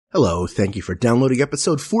Hello, thank you for downloading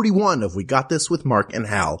episode 41 of We Got This with Mark and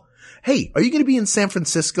Hal. Hey, are you going to be in San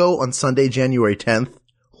Francisco on Sunday, January 10th?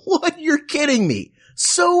 What? You're kidding me.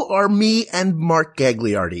 So are me and Mark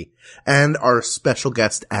Gagliardi and our special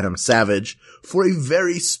guest Adam Savage for a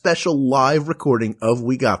very special live recording of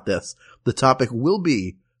We Got This. The topic will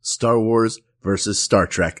be Star Wars versus Star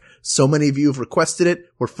Trek. So many of you have requested it.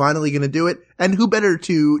 We're finally going to do it. And who better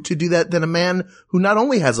to do that than a man who not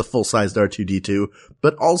only has a full-sized R2-D2,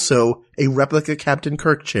 but also a replica Captain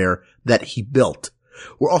Kirk chair that he built.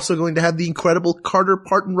 We're also going to have the incredible Carter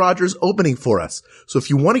Parton Rogers opening for us. So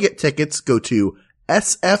if you want to get tickets, go to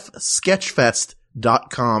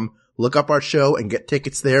sfsketchfest.com, look up our show and get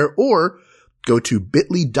tickets there, or go to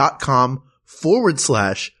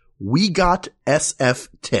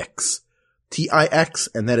bit.ly/WeGotSFTix. TIX,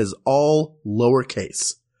 and that is all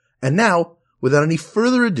lowercase. And now, without any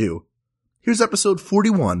further ado, here's episode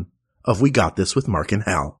 41 of We Got This with Mark and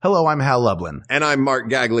Hal. Hello, I'm Hal Lublin. And I'm Mark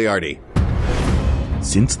Gagliardi.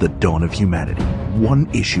 Since the dawn of humanity, one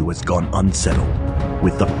issue has gone unsettled.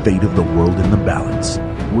 With the fate of the world in the balance,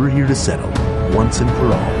 we're here to settle, once and for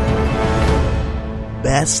all,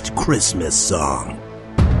 best Christmas song.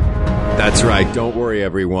 That's right. Don't worry,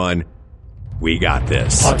 everyone. We got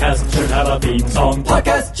this. Podcasts should have a theme song.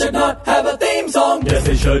 Podcasts should not have a theme song. Yes,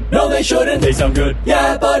 they should. No, they shouldn't. They sound good.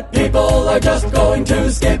 Yeah, but people are just going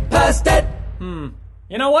to skip past it. You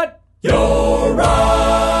know what? You're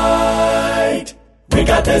right. We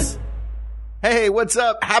got this. Hey, what's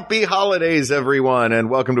up? Happy holidays, everyone,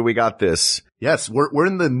 and welcome to We Got This. Yes, we're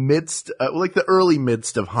in the midst, like the early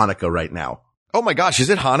midst of Hanukkah right now. Oh my gosh,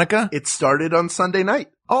 is it Hanukkah? It started on Sunday night.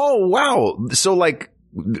 Oh, wow. So like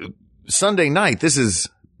Sunday night, this is,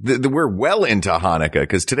 we're well into Hanukkah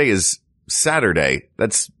because today is Saturday.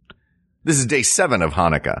 This is day 7 of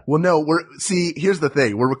Hanukkah. Well, no, here's the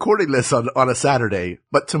thing. We're recording this on a Saturday,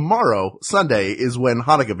 but tomorrow, Sunday, is when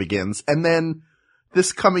Hanukkah begins. And then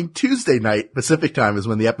this coming Tuesday night, Pacific time, is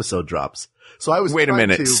when the episode drops. So I was Wait a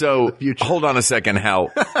minute. So hold on a second,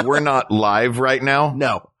 Hal. We're not live right now?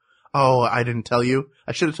 No. Oh, I didn't tell you.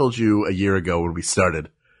 I should have told you a year ago when we started.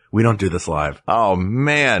 We don't do this live. Oh,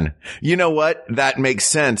 man. You know what? That makes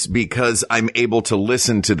sense because I'm able to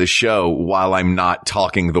listen to the show while I'm not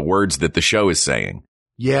talking the words that the show is saying.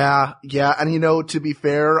 Yeah. And to be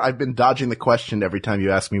fair, I've been dodging the question every time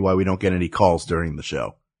you ask me why we don't get any calls during the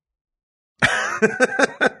show.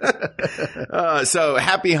 So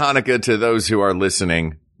happy Hanukkah to those who are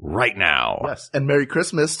listening right now. Yes. And Merry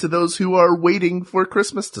Christmas to those who are waiting for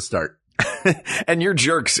Christmas to start. And you're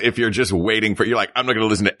jerks if you're just waiting you're like, I'm not going to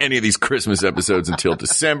listen to any of these Christmas episodes until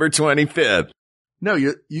December 25th. No,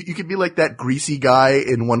 you could be like that greasy guy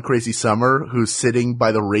in One Crazy Summer who's sitting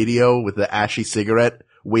by the radio with the ashy cigarette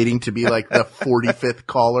waiting to be like the 45th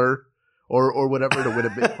caller or whatever to win a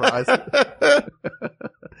big prize.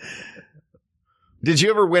 Did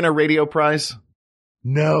you ever win a radio prize?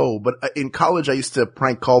 No, but in college I used to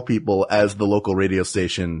prank call people as the local radio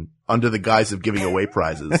station under the guise of giving away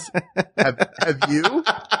prizes. Have you?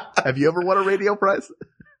 Have you ever won a radio prize?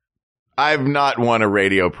 I've not won a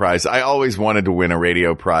radio prize. I always wanted to win a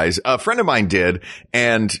radio prize. A friend of mine did,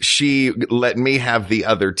 and she let me have the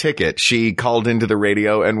other ticket. She called into the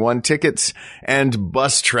radio and won tickets and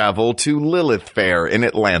bus travel to Lilith Fair in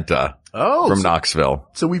Atlanta. Oh, from Knoxville.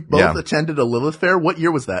 So we've both attended a Lilith Fair. What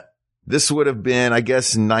year was that? This would have been, I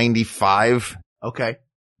guess, 95. Okay.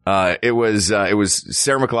 It was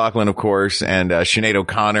Sarah McLachlan, of course, and Sinead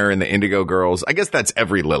O'Connor and the Indigo Girls. I guess that's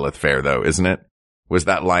every Lilith Fair, though, isn't it? Was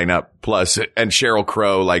that lineup plus, and Sheryl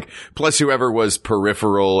Crow, plus whoever was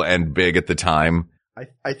peripheral and big at the time.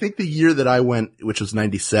 I think the year that I went, which was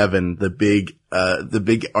 97, the big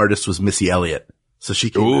artist was Missy Elliott. So she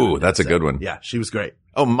came out. Ooh, that's a good one. Yeah, she was great.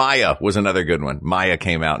 Oh, Maya was another good one. Maya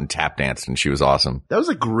came out and tap danced and she was awesome. That was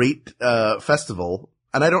a great, festival.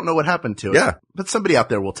 And I don't know what happened to it. Yeah. But somebody out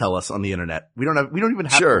there will tell us on the internet. We don't even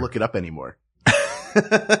have to look it up anymore.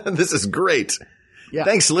 This is great. Yeah.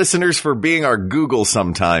 Thanks, listeners, for being our Google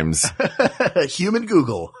sometimes. Human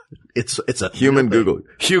Google. It's a human Google.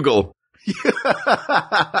 Hugel.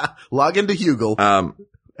 Log into Hugel.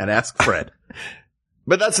 And ask Fred.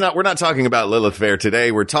 But we're not talking about Lilith Fair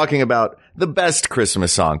today. We're talking about the best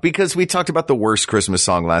Christmas song because we talked about the worst Christmas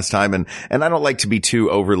song last time and I don't like to be too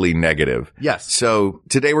overly negative. Yes. So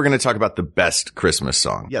today we're going to talk about the best Christmas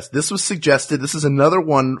song. Yes. This was suggested. This is another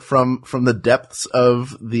one from the depths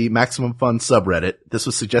of the Maximum Fun subreddit. This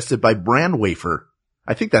was suggested by Bran Wafer.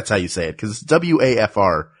 I think that's how you say it because it's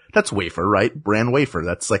WAFR. That's wafer, right? Bran wafer.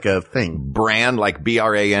 That's like a thing. Bran, like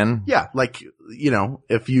BRAN? Yeah. Like,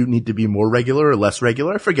 if you need to be more regular or less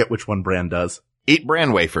regular. I forget which one Bran does. Eat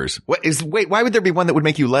bran wafers. Wait, why would there be one that would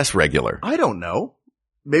make you less regular? I don't know.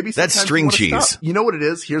 Maybe that's sometimes string you wanna cheese. stop. You know what it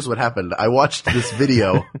is? Here's what happened. I watched this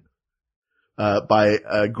video by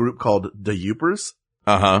a group called the Youpers.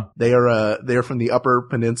 Uh-huh. They are from the Upper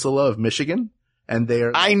Peninsula of Michigan, and they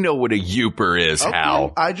are. I know what a Youper is, Okay,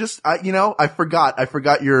 Hal. I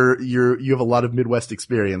forgot you have a lot of Midwest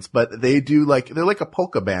experience, but they're like a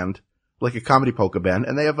polka band, like a comedy polka band,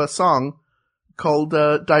 and they have a song called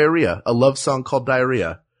Diarrhea, a love song called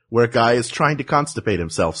Diarrhea, where a guy is trying to constipate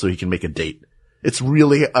himself so he can make a date. It's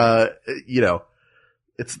really,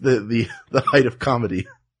 it's the height of comedy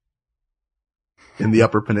in the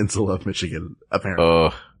Upper Peninsula of Michigan,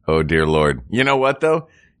 apparently. Oh dear Lord. You know what though?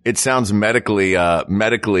 It sounds medically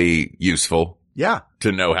useful. Yeah.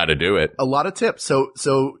 To know how to do it. A lot of tips.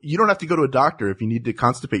 So you don't have to go to a doctor if you need to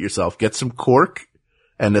constipate yourself. Get some cork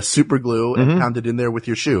and a super glue and pound it in there with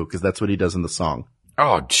your shoe, because that's what he does in the song.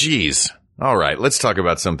 Oh, geez. All right. Let's talk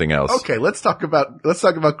about something else. Okay. Let's talk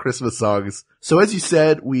about Christmas songs. So as you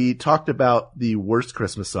said, we talked about the worst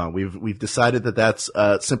Christmas song. We've decided that that's,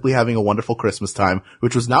 Simply Having a Wonderful Christmas Time,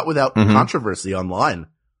 which was not without controversy online.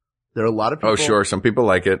 There are a lot of people. Oh, sure. Some people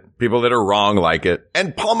like it. People that are wrong like it.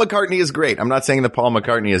 And Paul McCartney is great. I'm not saying that Paul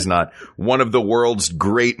McCartney is not one of the world's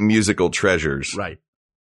great musical treasures. Right.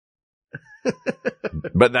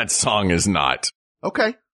 But that song is not.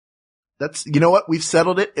 Okay. You know what? We've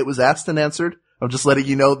settled it. It was asked and answered. I'm just letting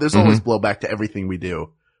you know there's always blowback to everything we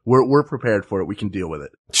do. We're prepared for it. We can deal with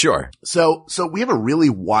it. Sure. So we have a really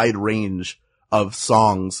wide range of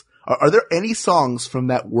songs. Are there any songs from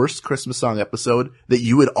that worst Christmas song episode that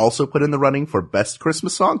you would also put in the running for best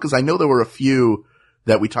Christmas song? Because I know there were a few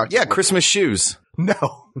that we talked about. Yeah, Christmas shoes.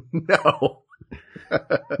 No.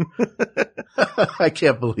 I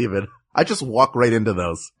can't believe it. I just walk right into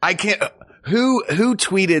those. I can't. Who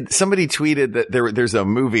tweeted? Somebody tweeted that there's a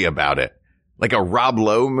movie about it. Like a Rob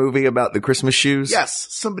Lowe movie about the Christmas shoes? Yes,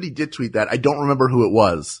 somebody did tweet that. I don't remember who it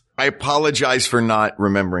was. I apologize for not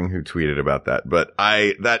remembering who tweeted about that, but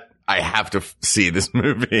I have to see this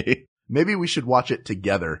movie. Maybe we should watch it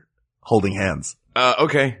together, holding hands.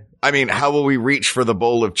 Okay. I mean, how will we reach for the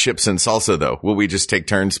bowl of chips and salsa though? Will we just take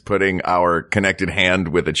turns putting our connected hand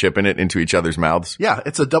with a chip in it into each other's mouths? Yeah,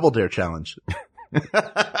 it's a double dare challenge.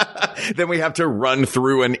 Then we have to run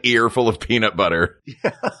through an ear full of peanut butter.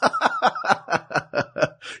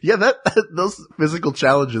 Yeah, those physical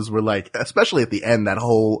challenges were like, especially at the end, that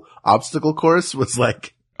whole obstacle course was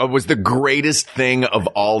like. It was the greatest thing of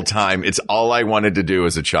all time. It's all I wanted to do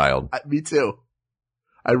as a child. Me too.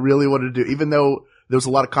 I really wanted to do, even though there was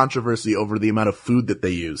a lot of controversy over the amount of food that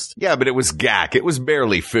they used. Yeah, but it was gack. It was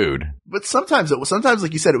barely food. But sometimes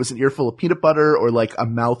like you said, it was an earful of peanut butter or like a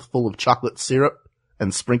mouthful of chocolate syrup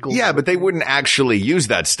and sprinkles. Yeah, but they wouldn't actually use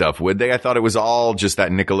that stuff, would they? I thought it was all just that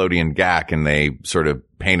Nickelodeon gack, and they sort of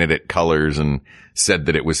painted it colors and said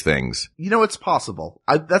that it was things. You know, it's possible.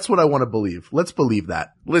 That's what I want to believe. Let's believe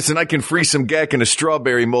that. Listen, I can freeze some gack in a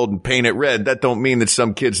strawberry mold and paint it red. That don't mean that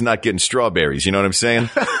some kid's not getting strawberries. You know what I'm saying?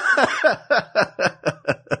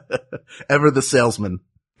 Ever the salesman.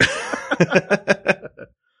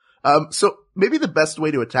 So maybe the best way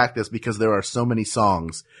to attack this, because there are so many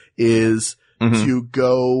songs, is to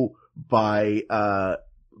go by,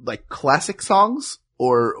 like classic songs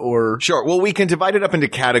or. Sure. Well, we can divide it up into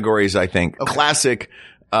categories, I think. Okay. Classic,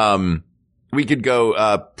 we could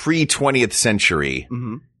go, pre-20th century,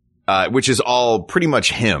 which is all pretty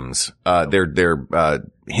much hymns. They're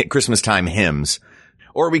Christmas time hymns.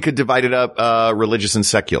 Or we could divide it up, religious and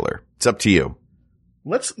secular. It's up to you.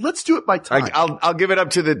 Let's do it by time. I'll give it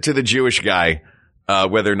up to the Jewish guy,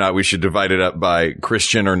 whether or not we should divide it up by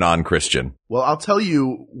Christian or non-Christian. Well, I'll tell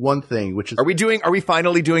you one thing, which is. Are we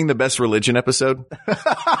finally doing the best religion episode?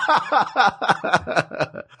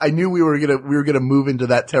 I knew we were gonna move into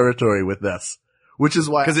that territory with this, which is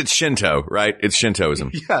why. Cause it's Shinto, right? It's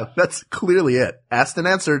Shintoism. Yeah, that's clearly it. Asked and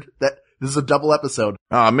answered. This is a double episode.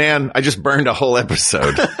 Oh man, I just burned a whole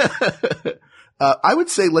episode. I would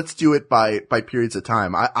say let's do it by periods of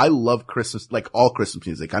time. I love Christmas, like all Christmas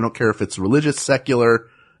music. I don't care if it's religious, secular.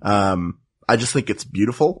 I just think it's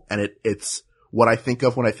beautiful, and it's what I think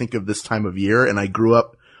of when I think of this time of year. And I grew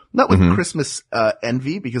up not with Christmas,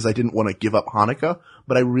 envy, because I didn't want to give up Hanukkah,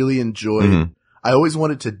 but I really enjoyed, I always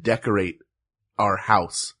wanted to decorate our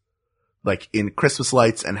house, like in Christmas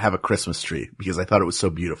lights, and have a Christmas tree, because I thought it was so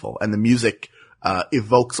beautiful. And the music,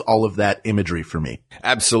 evokes all of that imagery for me.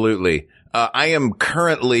 Absolutely. I am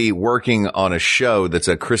currently working on a show that's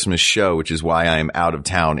a Christmas show, which is why I am out of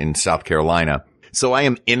town in South Carolina. So I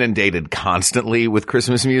am inundated constantly with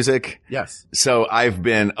Christmas music. Yes. So I've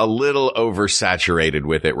been a little oversaturated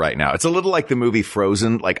with it right now. It's a little like the movie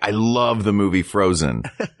Frozen. Like, I love the movie Frozen.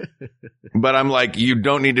 But I'm like, you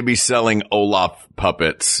don't need to be selling Olaf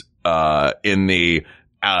puppets, in the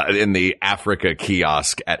Africa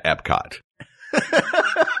kiosk at Epcot.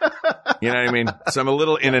 You know what I mean? So I'm a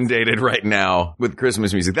little inundated right now with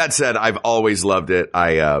Christmas music. That said, I've always loved it.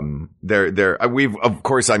 Of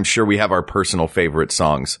course, I'm sure we have our personal favorite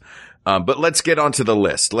songs. But let's get onto the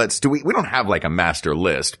list. We don't have like a master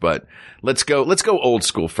list, but let's go old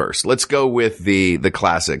school first. Let's go with the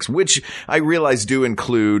classics, which I realize do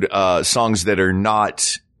include, songs that are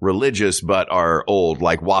not religious, but are old,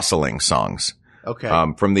 like wassailing songs. Okay.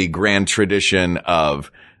 From the grand tradition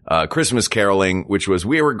of Christmas caroling, which was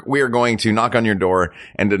we are going to knock on your door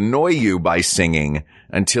and annoy you by singing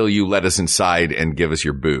until you let us inside and give us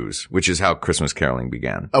your booze, which is how Christmas caroling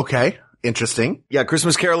began. Okay. Interesting. Yeah,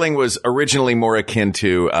 Christmas caroling was originally more akin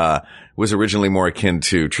to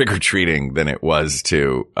trick-or-treating than it was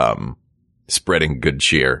to spreading good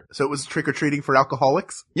cheer. So it was trick-or-treating for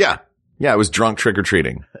alcoholics? Yeah. Yeah, it was drunk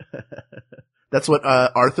trick-or-treating. That's what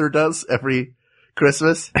Arthur does every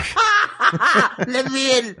Christmas. Let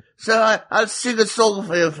me in, so I'll sing a song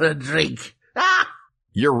for you for a drink.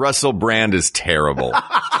 Your Russell Brand is terrible.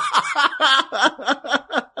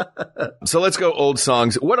 So let's go old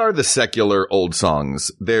songs. What are the secular old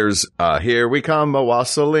songs? There's, Here We Come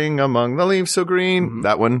a-wassailing among the leaves so green. Mm-hmm.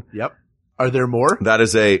 That one. Yep. Are there more? That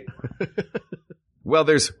is well,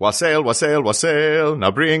 there's wassail, wassail, wassail.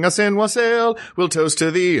 Now bring us in, wassail. We'll toast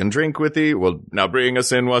to thee and drink with thee. Well, now bring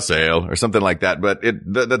us in, wassail, or something like that. But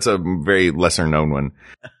that's a very lesser known one.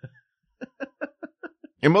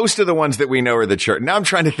 And most of the ones that we know are the church. Now I'm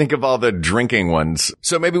trying to think of all the drinking ones.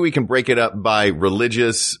 So maybe we can break it up by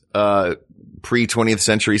religious, pre-20th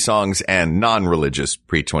century songs and non-religious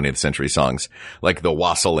pre-20th century songs, like the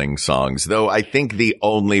wassailing songs, though I think the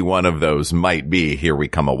only one of those might be Here We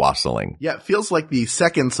Come a-Wassailing. Yeah, it feels like the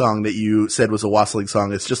second song that you said was a wassailing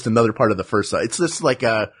song. It's just another part of the first song. It's just like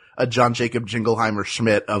a John Jacob Jingleheimer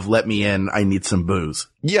Schmidt of Let Me In, I Need Some Booze.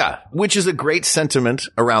 Yeah, which is a great sentiment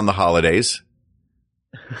around the holidays.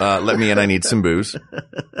 Let me in, I need some booze.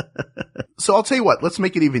 So I'll tell you what, let's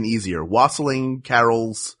make it even easier. Wassailing,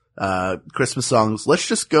 carols, Christmas songs. Let's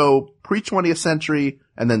just go pre-20th century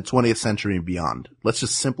and then 20th century and beyond. Let's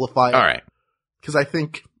just simplify it. All right. Cause I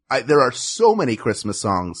think there are so many Christmas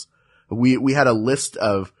songs. We had a list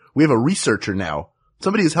we have a researcher now.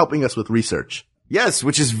 Somebody is helping us with research. Yes,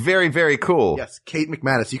 which is very, very cool. Yes. Kate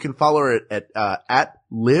McManus. You can follow her at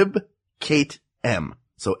libkatem.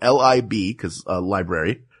 So LIB, cause,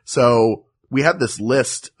 library. So we have this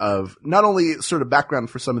list of not only sort of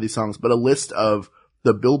background for some of these songs, but a list of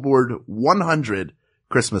the Billboard 100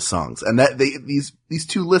 Christmas songs. And that these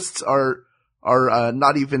two lists are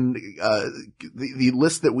not even, the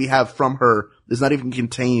list that we have from her is not even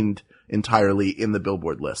contained entirely in the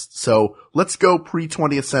Billboard list. So let's go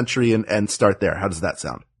pre-20th century and start there. How does that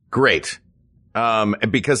sound? Great.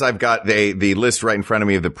 Because I've got the list right in front of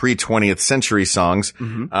me of the pre-20th century songs,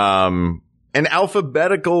 in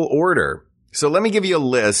alphabetical order. So let me give you a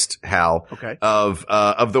list, Hal, okay,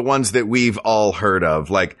 of the ones that we've all heard of.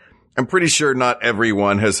 Like, I'm pretty sure not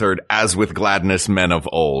everyone has heard As With Gladness Men of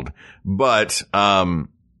Old, but,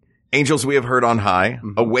 Angels We Have Heard on High,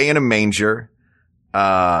 Away in a Manger,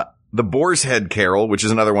 The Boar's Head Carol, which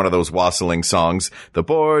is another one of those wassailing songs. The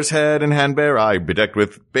boar's head and handbear I bedecked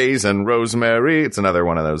with bays and rosemary. It's another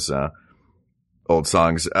one of those, old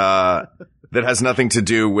songs, that has nothing to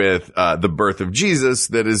do with, the birth of Jesus.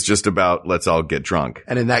 That is just about let's all get drunk.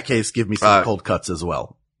 And in that case, give me some cold cuts as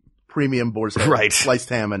well. Premium boar's head, right, sliced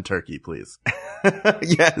ham and turkey, please.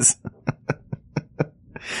 Yes.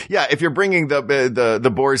 Yeah. If you're bringing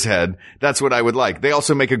the boar's head, that's what I would like. They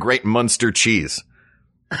also make a great Munster cheese.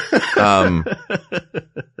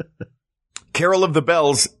 Carol of the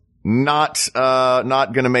Bells, not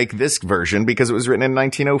gonna make this version because it was written in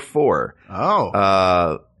 1904.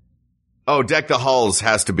 Deck the Halls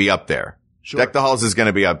has to be up there. Sure. Deck the Halls is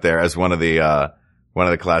gonna be up there as one of the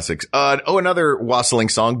classics. Another wassailing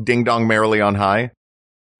song, Ding Dong Merrily on High.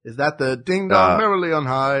 Is that the Ding Dong Merrily on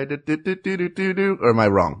High? Do, or am I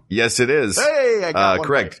wrong? Yes, it is. Hey, I got one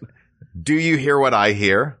correct. right. Do You Hear What I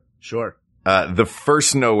Hear? Sure. The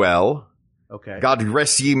First Noel. Okay. God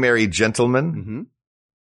Rest Ye Merry Gentlemen. Mm-hmm.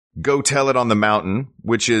 Go Tell It on the Mountain,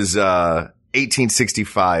 which is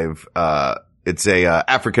 1865. It's a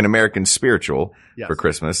African-American spiritual for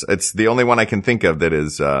Christmas. It's the only one I can think of that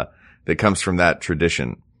is that comes from that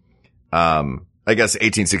tradition. I guess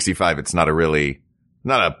 1865, it's not a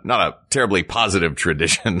terribly positive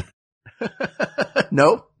tradition.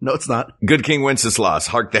 No, it's not. Good King Wenceslas,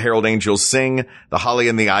 Hark the Herald Angels Sing, The Holly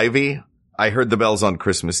and the Ivy, I Heard the Bells on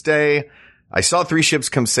Christmas Day, I Saw Three Ships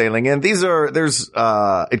Come Sailing In.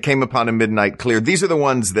 It Came Upon a Midnight Clear. These are the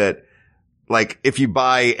ones that, like, if you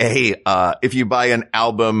buy an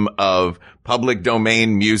album of public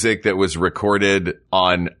domain music that was recorded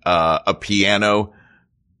on, a piano,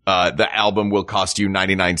 the album will cost you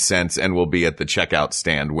 99 cents and will be at the checkout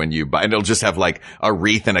stand when you buy, and it'll just have like a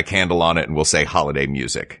wreath and a candle on it and will say holiday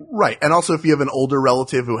music. Right. And also if you have an older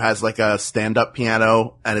relative who has like a stand-up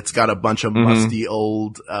piano and it's got a bunch of musty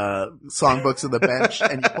old, songbooks in the bench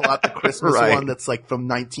and you pull out the Christmas one that's like from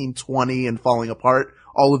 1920 and falling apart,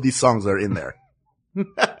 all of these songs are in there.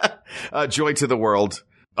 Joy to the World.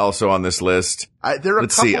 Also on this list.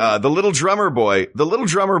 Let's see. The Little Drummer Boy.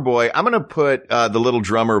 I'm going to put, The Little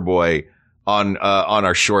Drummer Boy on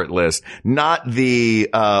our short list. Not the,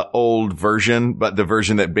 old version, but the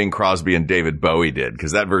version that Bing Crosby and David Bowie did,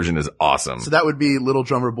 because that version is awesome. So that would be Little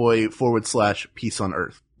Drummer Boy / Peace on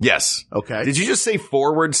Earth. Yes. Okay. Did you just say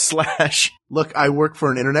 /? Look, I work for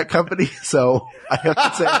an internet company, so I have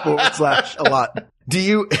to say / a lot. Do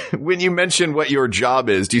you, when you mention what your job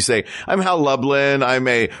is, do you say, I'm Hal Lublin, I'm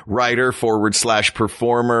a writer /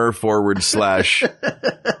 performer /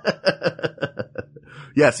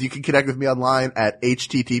 Yes, you can connect with me online at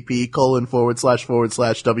http://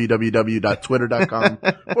 www.twitter.com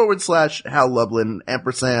 / Hal Lublin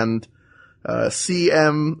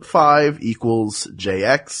CM5 equals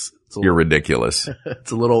JX. You're ridiculous.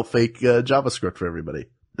 It's a little fake JavaScript for everybody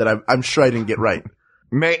that I'm sure I didn't get right.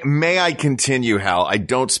 May I continue, Hal? I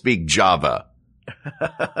don't speak Java.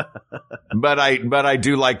 but I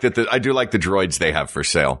do like the droids they have for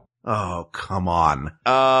sale. Oh, come on.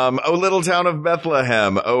 Oh, Little Town of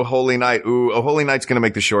Bethlehem. Oh, Holy Night. Ooh, Oh, Holy Night's gonna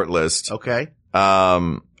make the short list. Okay.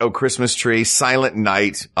 Oh, Christmas Tree. Silent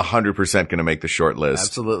Night. 100% gonna make the short list.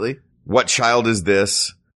 Absolutely. What Child Is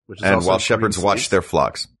This? Which is and also While Shepherds Watch Their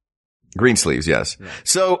Flocks. Greensleeves, yes. Yeah.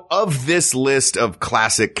 So of this list of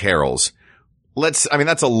classic carols, that's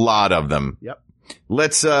a lot of them. Yep.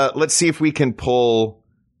 Let's see if we can pull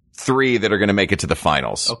 3 that are going to make it to the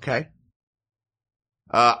finals. Okay.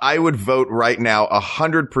 I would vote right now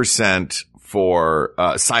 100% for,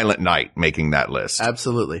 Silent Night making that list.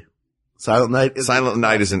 Absolutely. Silent Night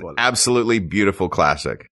is an absolutely beautiful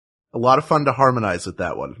classic. A lot of fun to harmonize with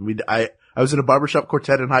that one. I was in a barbershop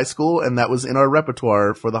quartet in high school and that was in our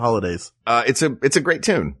repertoire for the holidays. It's a great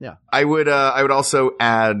tune. Yeah. I would also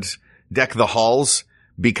add Deck the Halls,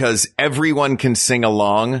 because everyone can sing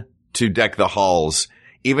along to Deck the Halls,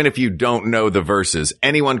 even if you don't know the verses.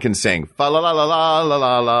 Anyone can sing fa la la la la la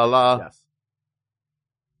la la la. Yes.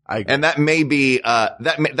 And that may be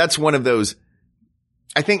that's one of those,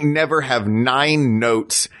 I think, never have 9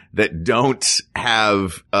 notes that don't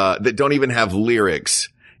even have lyrics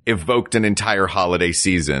evoked an entire holiday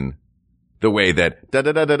season the way that da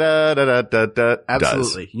da da da da da da da.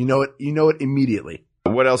 Absolutely. Does. You know it immediately.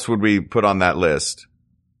 What else would we put on that list?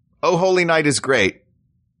 Oh, Holy Night is great.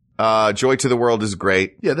 Joy to the World is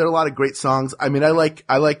great. Yeah, there are a lot of great songs. I mean, I like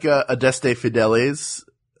Adeste Fideles,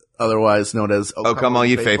 otherwise known as Oh Come All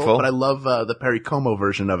Ye Faithful. But I love the Perry Como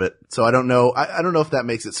version of it. So I don't know. I don't know if that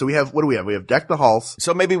makes it. So what do we have? We have Deck the Halls.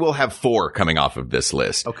 So maybe we'll have 4 coming off of this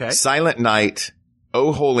list. Okay. Silent Night,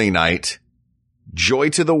 Oh Holy Night, Joy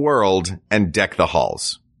to the World, and Deck the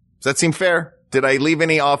Halls. Does that seem fair? Did I leave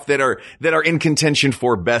any off that are in contention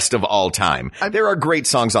for best of all time? There are great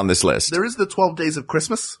songs on this list. There is the 12 Days of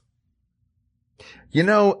Christmas. You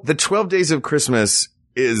know, the 12 Days of Christmas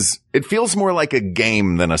it feels more like a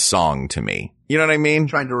game than a song to me. You know what I mean?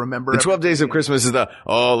 Trying to remember. The 12 Days of Christmas is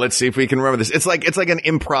let's see if we can remember this. It's like an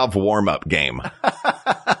improv warm-up game.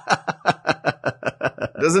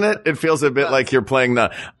 Doesn't it? It feels a bit like you're playing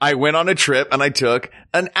I went on a trip and I took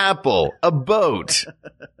an apple, a boat,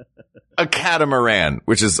 a catamaran,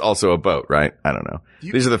 which is also a boat, right? I don't know.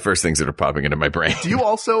 These are the first things that are popping into my brain. Do you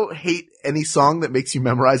also hate any song that makes you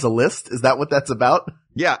memorize a list? Is that what that's about?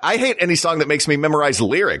 Yeah, I hate any song that makes me memorize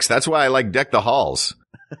lyrics. That's why I like Deck the Halls.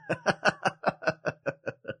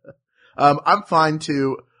 I'm fine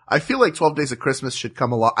too. I feel like 12 Days of Christmas should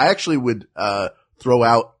come along. I actually would throw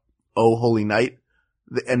out Oh Holy Night.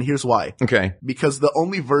 And here's why. Okay. Because the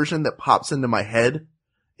only version that pops into my head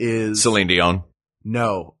is Celine Dion.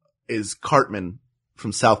 No, is Cartman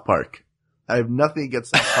from South Park. I have nothing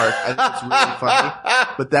against South Park. I think it's really funny,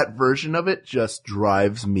 but that version of it just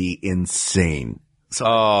drives me insane. So,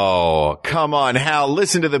 oh, come on, Hal.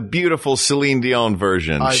 Listen to the beautiful Celine Dion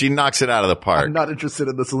version. She knocks it out of the park. I'm not interested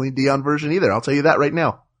in the Celine Dion version either. I'll tell you that right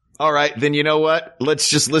now. All right, then you know what? Let's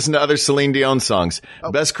just listen to other Celine Dion songs.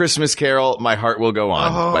 Best Christmas Carol, My Heart Will Go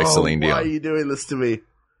On by Celine Dion. Why are you doing this to me?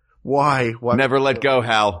 Why? Never let go,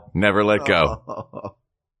 Hal. Never let go.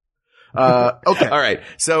 Okay. All right.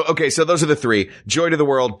 So those are the three. Joy to the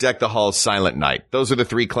World, Deck the Halls, Silent Night. Those are the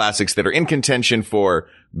three classics that are in contention for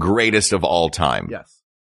greatest of all time. Yes.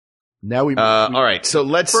 Now we all right. So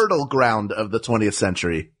let's fertile ground of the 20th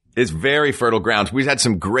century. It's very fertile ground. We've had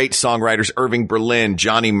some great songwriters, Irving Berlin,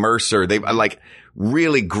 Johnny Mercer. They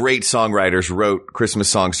really great songwriters wrote Christmas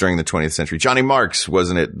songs during the 20th century. Johnny Marks,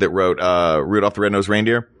 wasn't it, that wrote Rudolph the Red-Nosed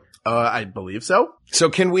Reindeer? I believe so. So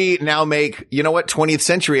can we now make, 20th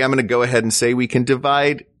century, I'm going to go ahead and say we can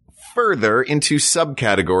divide further into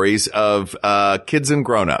subcategories of kids and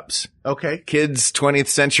grown-ups. Okay. Kids, 20th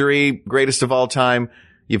century, greatest of all time.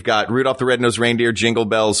 You've got Rudolph the Red-Nosed Reindeer, Jingle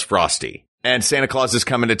Bells, Frosty. And Santa Claus is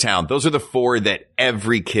Coming to Town. Those are the four that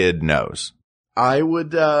every kid knows. I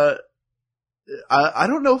would, I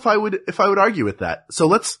don't know if I would argue with that.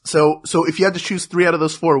 So if you had to choose 3 out of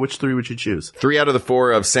those 4, which 3 would you choose? 3 out of the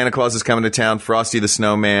 4 of Santa Claus is Coming to Town, Frosty the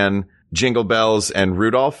Snowman, Jingle Bells, and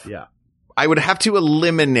Rudolph. Yeah. I would have to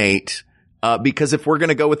eliminate, because if we're going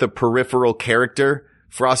to go with a peripheral character,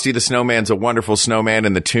 Frosty the Snowman's a wonderful snowman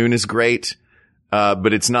and the tune is great.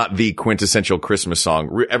 But it's not the quintessential Christmas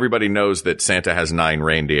song. Everybody knows that Santa has 9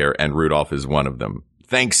 reindeer and Rudolph is one of them,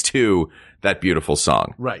 thanks to that beautiful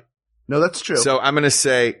song. Right. No, that's true. So I'm going to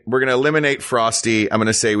say we're going to eliminate Frosty. I'm going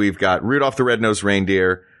to say we've got Rudolph the Red-Nosed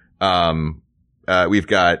Reindeer. We've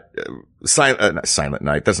got Silent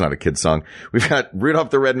Night. That's not a kid's song. We've got Rudolph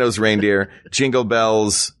the Red-Nosed Reindeer, Jingle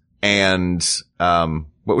Bells, and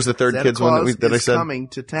what was the third Santa kid's Claus one that I said? Coming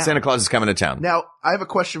to Town. Santa Claus is Coming to Town. Now, I have a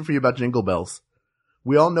question for you about Jingle Bells.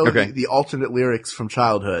 We all know the alternate lyrics from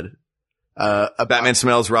childhood. Batman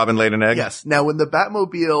smells, Robin laid an egg. Yes. Now, when the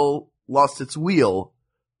Batmobile lost its wheel,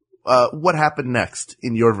 what happened next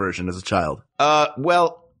in your version as a child?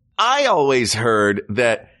 Well, I always heard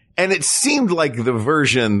that, and it seemed like the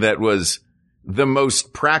version that was the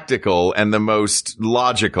most practical and the most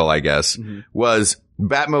logical, I guess, was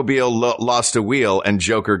Batmobile lost a wheel and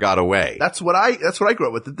Joker got away. That's what I grew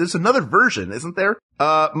up with. There's another version, isn't there?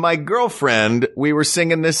 My girlfriend, we were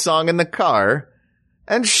singing this song in the car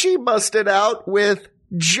and she busted out with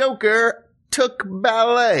Joker took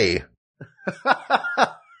ballet.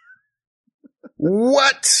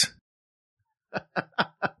 What?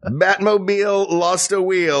 Batmobile lost a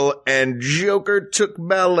wheel and Joker took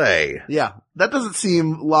ballet. Yeah, that doesn't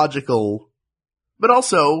seem logical. But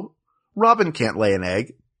also, Robin can't lay an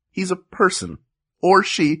egg. He's a person. Or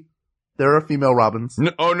she. There are female Robins.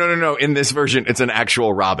 No. In this version, it's an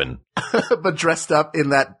actual Robin. But dressed up in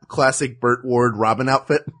that classic Burt Ward Robin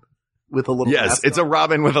outfit with a little mask. Yes, it's a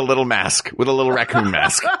Robin with a little mask, with a little raccoon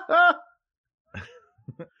mask.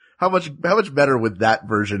 How much better would that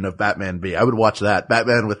version of Batman be? I would watch that.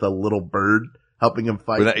 Batman with a little bird helping him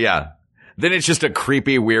fight. Yeah. Then it's just a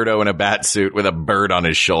creepy weirdo in a bat suit with a bird on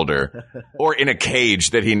his shoulder. Or in a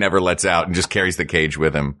cage that he never lets out and just carries the cage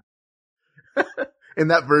with him. In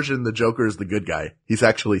that version, the Joker is the good guy. He's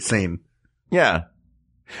actually sane. Yeah.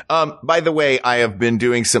 By the way, I have been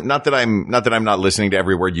doing some, not that I'm not listening to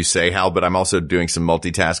every word you say, Hal, but I'm also doing some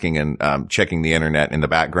multitasking and, checking the internet in the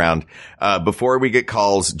background. Before we get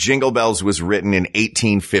calls, Jingle Bells was written in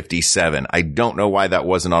 1857. I don't know why that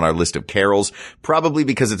wasn't on our list of carols. Probably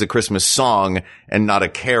because it's a Christmas song and not a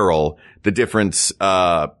carol. The difference,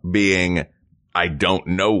 being, I don't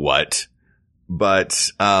know what.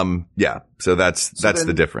 But, yeah. So that's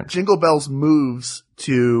the difference. Jingle Bells moves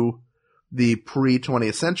to the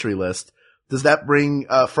pre-20th century list. Does that bring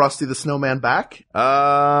Frosty the Snowman back?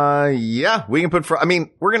 Yeah, we can put we're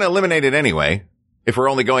going to eliminate it anyway. If we're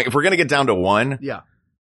going to get down to 1. Yeah.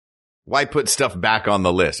 Why put stuff back on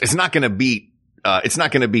the list? It's not going to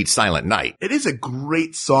beat Silent Night. It is a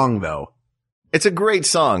great song though. It's a great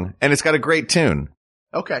song and it's got a great tune.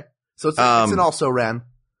 Okay. So it's an also ran.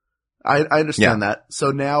 I understand that. So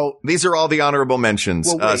now these are all the honorable mentions.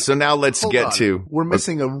 Well, wait, so now let's get to. We're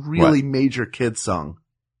missing a really major kid song.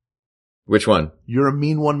 Which one? You're a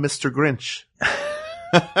Mean One, Mr. Grinch.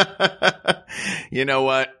 You know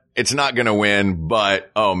what? It's not going to win, but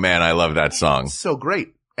oh man, I love that song. So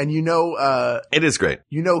great. And it is great.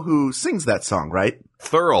 You know who sings that song, right?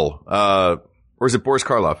 Thurl. Or is it Boris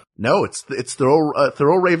Karloff? No, it's Thurl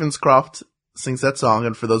Ravenscroft sings that song.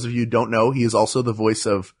 And for those of you who don't know, he is also the voice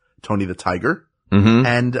of Tony the Tiger. Mm-hmm.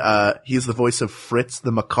 And, he is the voice of Fritz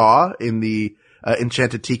the Macaw in the,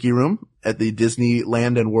 Enchanted Tiki Room at the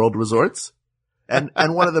Disneyland and World Resorts. And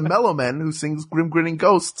one of the Mellow Men who sings Grim Grinning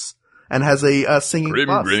Ghosts and has a, singing Grim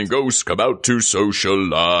bust. Grinning Ghosts come out to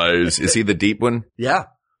socialize. Is he the deep one? Yeah.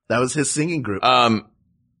 That was his singing group.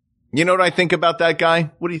 You know what I think about that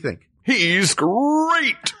guy? What do you think? He's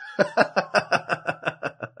great.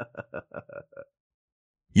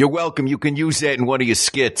 You're welcome. You can use that in one of your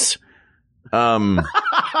skits. Do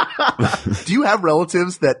you have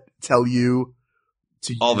relatives that tell you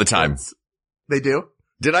to All the use time. skits? They do?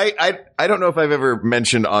 Did I don't know if I've ever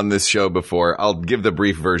mentioned on this show before. I'll give the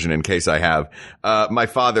brief version in case I have. My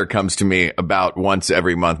father comes to me about once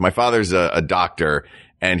every month. My father's a doctor,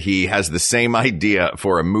 and he has the same idea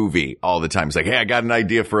for a movie all the time. He's like, hey, I got an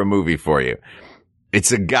idea for a movie for you.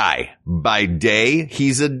 It's a guy. By day,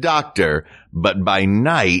 he's a doctor, but by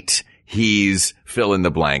night, he's fill in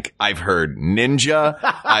the blank. I've heard ninja.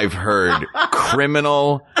 I've heard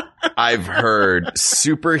criminal. I've heard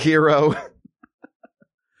superhero.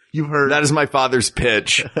 You've heard. That is my father's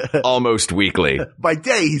pitch almost weekly. By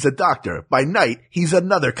day, he's a doctor. By night, he's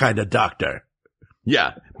another kind of doctor.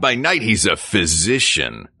 Yeah. By night, he's a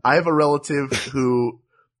physician. I have a relative who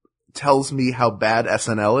tells me how bad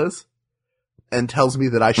SNL is and tells me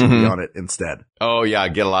that I should be on it instead. Oh, yeah. I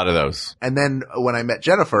get a lot of those. And then when I met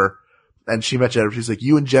Jennifer and she met Jennifer, she's like,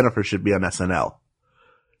 you and Jennifer should be on SNL.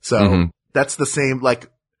 So that's the same,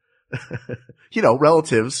 like,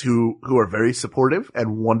 relatives who are very supportive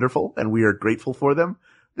and wonderful, and we are grateful for them.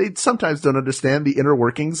 They sometimes don't understand the inner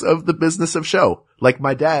workings of the business of show. Like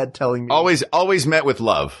my dad telling me. Always met with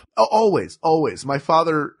love. Oh, always. My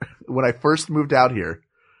father, when I first moved out here,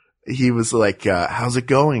 he was like, how's it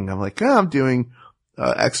going? I'm like, I'm doing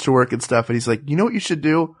extra work and stuff. And he's like, you know what you should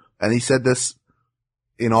do? And he said this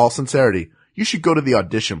in all sincerity. You should go to the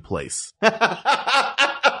audition place.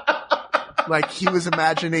 Like he was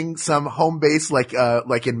imagining some home base like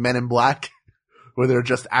in Men in Black where there are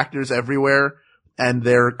just actors everywhere and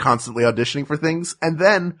they're constantly auditioning for things. And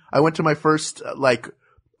then I went to my first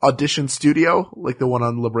audition studio, like the one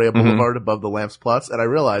on La Brea Boulevard above the Lamps Plus. And I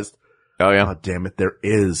realized, oh, damn it, there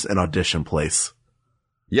is an audition place.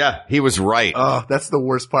 Yeah, he was right. Oh, that's the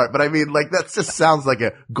worst part. But I mean, like, that just sounds like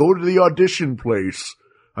go to the audition place.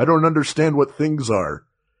 I don't understand what things are.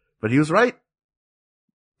 But he was right.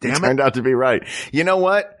 Damn it. Turned out to be right. You know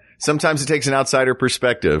what? Sometimes it takes an outsider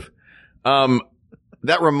perspective.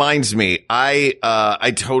 That reminds me,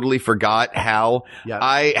 I totally forgot how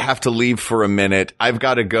I have to leave for a minute. I've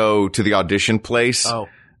got to go to the audition place. Oh.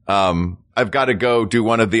 I've got to go do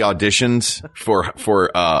one of the auditions for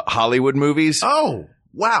Hollywood movies. Oh,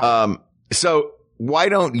 wow. So why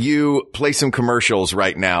don't you play some commercials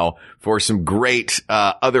right now for some great,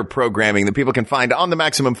 other programming that people can find on the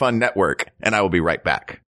Maximum Fun Network? And I will be right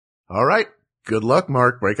back. All right. Good luck,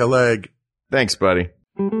 Mark. Break a leg. Thanks, buddy.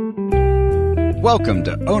 Welcome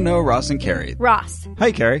to Oh No, Ross and Carrie. Ross.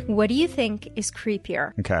 Hi, Carrie. What do you think is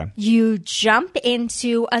creepier? Okay. You jump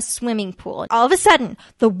into a swimming pool. All of a sudden,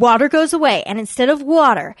 the water goes away, and instead of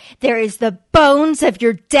water, there is the bones of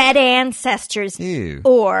your dead ancestors. Ew.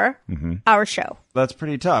 Or our show. That's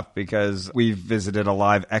pretty tough because we visited a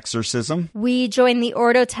live exorcism. We joined the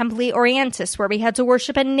Ordo Templi Orientis, where we had to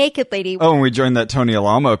worship a naked lady. Oh, and we joined that Tony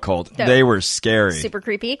Alamo cult. They were scary. Super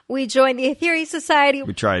creepy. We joined the Aetheri Society.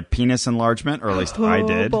 We tried penis enlargement, or at least I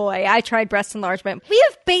did. Oh boy, I tried breast enlargement. We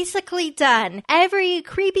have basically done every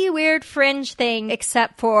creepy, weird, fringe thing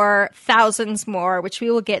except for thousands more, which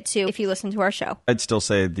we will get to if you listen to our show. I'd still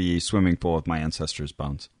say the swimming pool with my ancestors'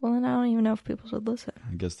 bones. Well, then I don't even know if people should listen.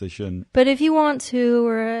 I guess they shouldn't. But if you want to,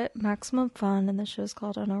 we're at Maximum Fun, and the show's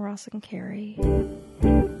called Oh No, Ross and Carrie.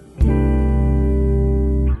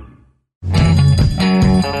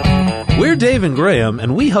 We're Dave and Graham,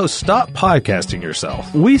 and we host Stop Podcasting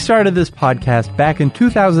Yourself. We started this podcast back in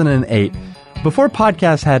 2008, before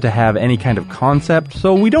podcasts had to have any kind of concept,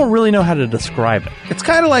 so we don't really know how to describe it. It's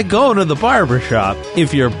kind of like going to the barber shop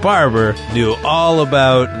if your barber knew all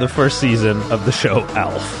about the first season of the show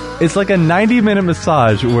Alf. It's like a 90-minute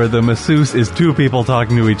massage where the masseuse is two people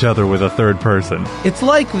talking to each other with a third person. It's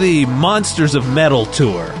like the Monsters of Metal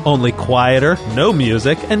tour, only quieter, no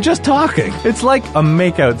music, and just talking. It's like a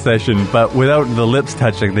makeout session, but without the lips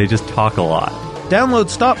touching, they just talk a lot. Download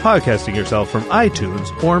Stop Podcasting Yourself from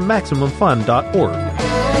iTunes or MaximumFun.org.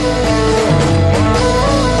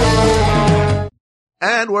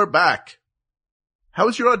 And we're back. How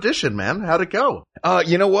was your audition, man? How'd it go?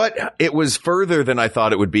 You know what? It was further than I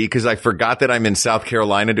thought it would be because I forgot that I'm in South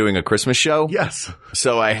Carolina doing a Christmas show. Yes.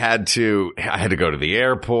 So I had to go to the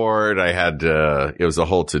airport. It was a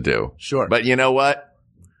whole to-do. Sure. But you know what?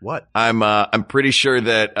 What? I'm pretty sure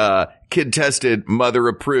that, kid tested, mother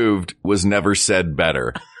approved was never said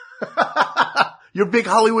better. Your big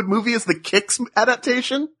Hollywood movie is the Kicks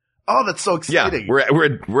adaptation? Oh, that's so Yeah, exciting.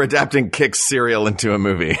 we're adapting Kix cereal into a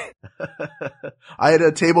movie. I had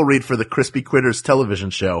a table read for the Crispy Critters television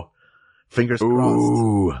show. Fingers crossed.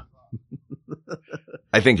 Ooh.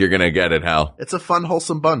 I think you're gonna get it, Hal. It's a fun,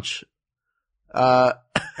 wholesome bunch. So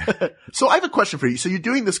I have a question for you. So you're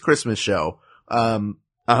doing this Christmas show.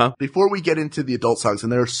 Before we get into the adult songs,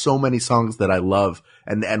 and there are so many songs that I love,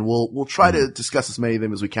 and we'll try to discuss as many of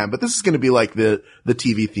them as we can, but this is going to be like the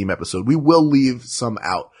TV theme episode. We will leave some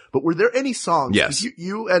out. But were there any songs? Yes.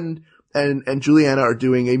 You and Juliana are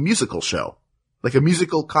doing a musical show, like a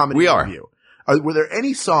musical comedy We are. review. Were there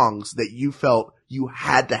any songs that you felt you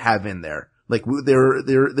had to have in there? Like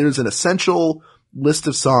there's an essential list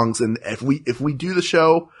of songs, and if we do the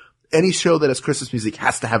show, any show that has Christmas music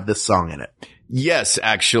has to have this song in it. Yes,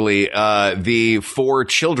 actually, the 4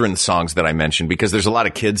 children's songs that I mentioned, because there's a lot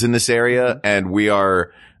of kids in this area, and we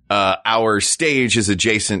are, our stage is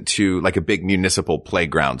adjacent to like a big municipal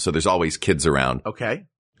playground, so there's always kids around. Okay.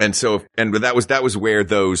 And so, and that was where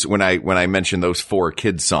those, when I mentioned those 4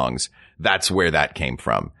 kids songs, that's where that came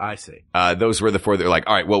from. I see. Those were the 4 that were like,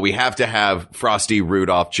 all right, well, we have to have Frosty,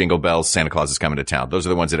 Rudolph, Jingle Bells, Santa Claus is coming to town. Those are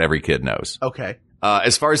the ones that every kid knows. Okay.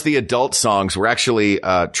 As far as the adult songs, we're actually,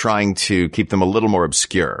 trying to keep them a little more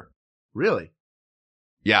obscure. Really?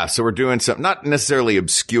 Yeah. So we're doing some, not necessarily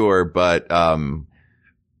obscure, but,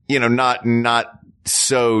 not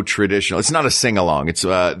so traditional. It's not a sing-along. It's,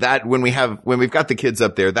 that when we've got the kids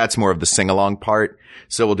up there, that's more of the sing-along part.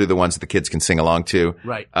 So we'll do the ones that the kids can sing along to.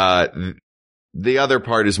 Right. The other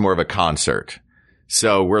part is more of a concert.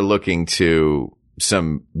 So we're looking to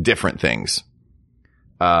some different things.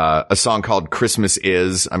 A song called Christmas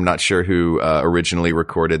Is. I'm not sure who, originally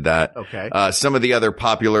recorded that. Okay. Some of the other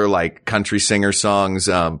popular, like, country singer songs,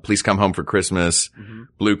 Please Come Home for Christmas,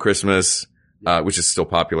 Blue Christmas, which is still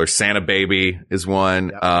popular. Santa Baby is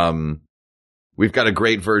one. Yep. We've got a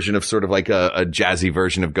great version of sort of like a jazzy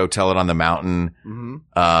version of Go Tell It on the Mountain.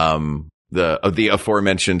 The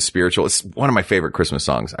aforementioned Spiritual. It's one of my favorite Christmas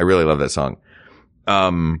songs. I really love that song.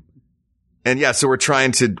 And yeah, so we're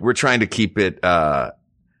trying to keep it,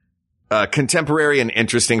 contemporary and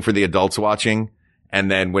interesting for the adults watching. And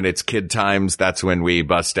then when it's kid times, that's when we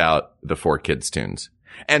bust out the 4 kids tunes.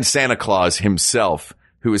 And Santa Claus himself,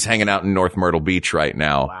 who is hanging out in North Myrtle Beach right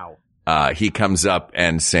now. Wow. He comes up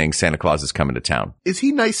and sings Santa Claus is coming to town. Is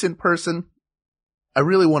he nice in person? I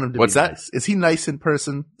really want him to What's be that? nice. Is he nice in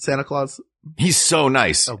person, Santa Claus? He's so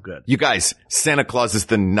nice. Oh, good. You guys, Santa Claus is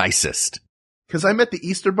the nicest. Because I met the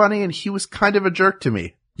Easter Bunny and he was kind of a jerk to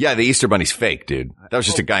me. Yeah, the Easter Bunny's fake, dude. That was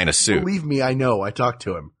just a guy in a suit. Believe me, I know. I talked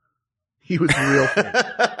to him. He was real fake.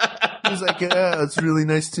 He was like, yeah, it's really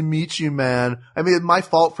nice to meet you, man. I mean, my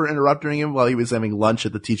fault for interrupting him while he was having lunch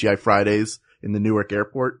at the TGI Fridays in the Newark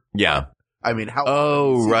airport. Yeah. I mean, how?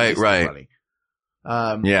 Oh, right. Bunny?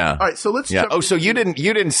 Yeah. All right. So let's. Yeah. Jump Oh, so you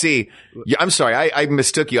didn't see, I'm sorry. I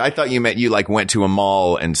mistook you. I thought you meant you like went to a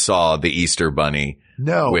mall and saw the Easter Bunny.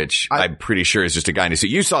 No. Which I'm pretty sure is just a guy in a suit.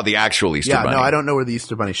 You saw the actual Easter Bunny. Yeah, no, I don't know where the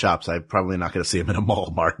Easter Bunny shops. I'm probably not going to see him in a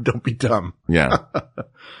mall, Mark. Don't be dumb. Yeah.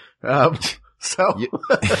 So.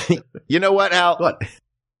 You know what, Al?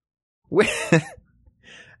 What?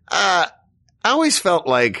 I always felt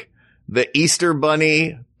like the Easter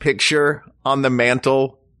Bunny picture on the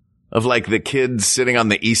mantle of like the kids sitting on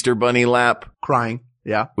the Easter Bunny lap Crying.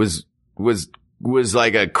 Yeah. was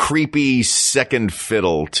like a creepy second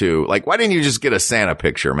fiddle to, like, why didn't you just get a Santa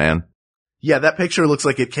picture, man? Yeah, that picture looks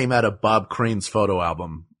like it came out of Bob Crane's photo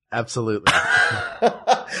album. Absolutely.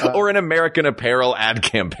 Or an American Apparel ad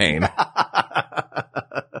campaign.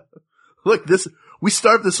 Look, we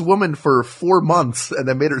starved this woman for 4 months and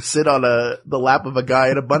then made her sit on the lap of a guy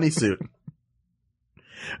in a bunny suit.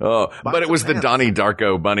 Oh, but it was the Donnie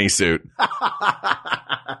Darko bunny suit.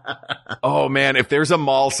 Oh man, if there's a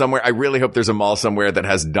mall somewhere, I really hope there's a mall somewhere that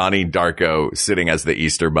has Donnie Darko sitting as the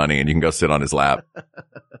Easter Bunny and you can go sit on his lap.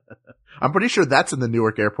 I'm pretty sure that's in the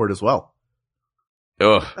Newark airport as well.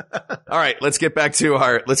 Ugh. All right, let's get back to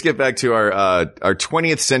our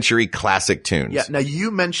 20th century classic tunes. Yeah. Now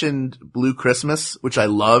you mentioned Blue Christmas, which I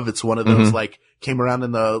love. It's one of those like came around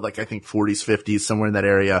in the I think 40s, 50s, somewhere in that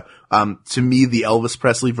area. To me, the Elvis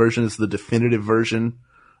Presley version is the definitive version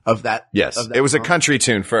of that. Yes. Of that it was song. a country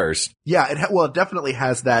tune first. Yeah. It definitely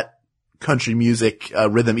has that country music,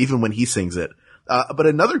 rhythm, even when he sings it. But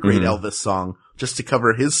another great Elvis song just to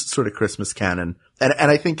cover his sort of Christmas canon. And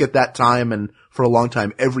I think at that time and for a long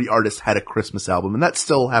time, every artist had a Christmas album, and that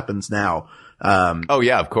still happens now. Oh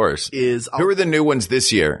yeah, of course. Who are the new ones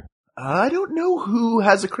this year? I don't know who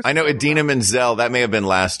has a Christmas I know album. Idina Menzel. That may have been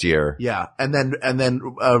last year. Yeah. And then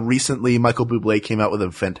recently Michael Bublé came out with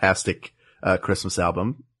a fantastic, Christmas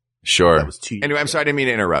album. Sure. That was 2 years Anyway, I'm ago. sorry, I didn't mean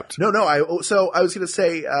to interrupt. No, so I was going to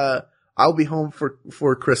say, I'll Be Home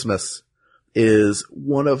for Christmas is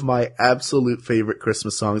one of my absolute favorite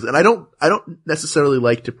Christmas songs. And I don't necessarily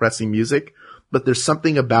like depressing music, but there's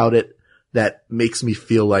something about it that makes me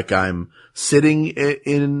feel like I'm sitting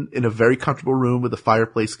in a very comfortable room with a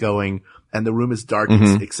fireplace going, and the room is dark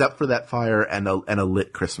except for that fire and a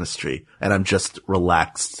lit Christmas tree. And I'm just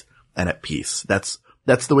relaxed and at peace. That's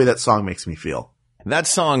the way that song makes me feel. That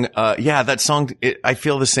song, I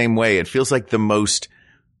feel the same way. It feels like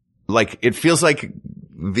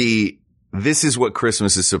this is what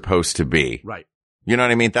Christmas is supposed to be. Right. You know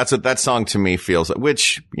what I mean? That's what that song to me feels like,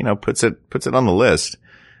 which, puts it on the list.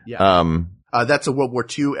 Yeah. That's a World War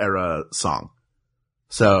II era song.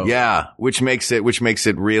 So. Yeah. Which makes it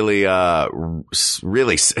really, it's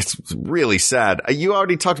really sad. You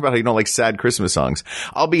already talked about how you don't like sad Christmas songs.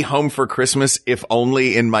 I'll Be Home for Christmas, if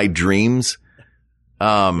only in my dreams.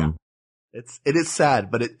 It is sad,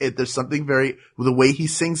 but there's something the way he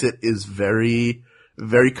sings it is very,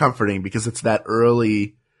 very comforting because it's that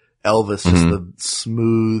early Elvis, just the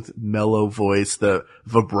smooth, mellow voice, the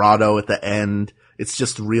vibrato at the end. It's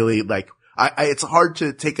just really like, it's hard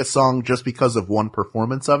to take a song just because of one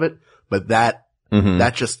performance of it, but that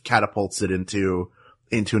just catapults it into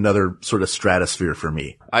another sort of stratosphere for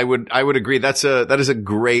me. I would agree. That is a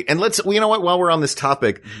great, and you know what, while we're on this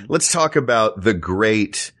topic, let's talk about the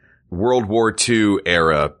great World War II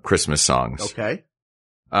era Christmas songs. Okay.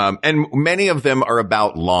 And many of them are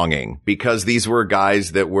about longing because these were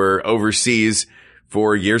guys that were overseas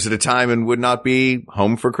for years at a time and would not be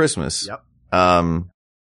home for Christmas. Yep.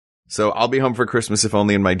 So I'll Be Home for Christmas, if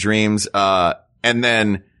only in my dreams. And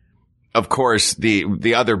then, of course,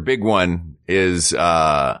 the other big one is,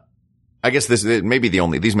 I guess these may be the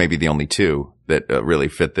only two that really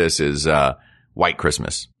fit this is, White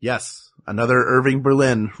Christmas. Yes. Another Irving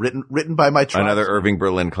Berlin, written by my tribes. Another Irving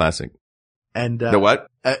Berlin classic. And, the what?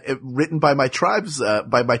 Written by my tribes,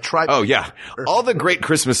 by my tribe. Oh, yeah. All the great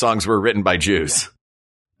Christmas songs were written by Jews. Yeah.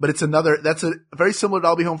 But that's a very similar to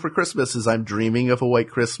I'll Be Home for Christmas is I'm dreaming of a white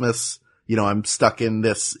Christmas. I'm stuck in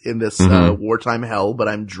this wartime hell, but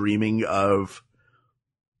I'm dreaming of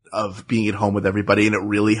being at home with everybody, and it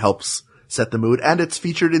really helps set the mood. And it's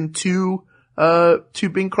featured in two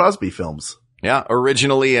Bing Crosby films. Yeah.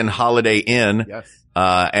 Originally in Holiday Inn. Yes.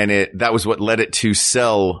 And that was what led it to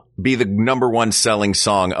be the number one selling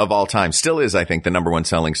song of all time. Still is, I think, the number one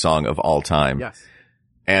selling song of all time. Yes.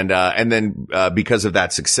 And then, because of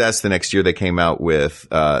that success, the next year they came out with,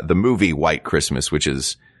 the movie White Christmas, which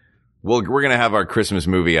is, we're going to have our Christmas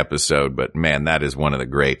movie episode, but man, that is one of the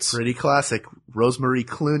greats. Pretty classic. Rosemary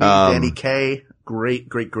Clooney, Danny Kaye. Great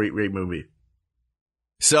movie.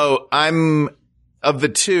 So of the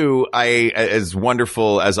two, as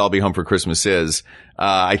wonderful as I'll Be Home for Christmas is,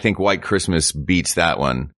 I think White Christmas beats that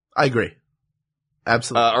one. I agree.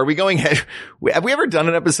 Absolutely. Are we going have we ever done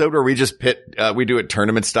an episode where we just we do it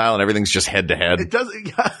tournament style and everything's just head to head? It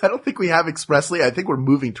doesn't, I don't think we have expressly. I think we're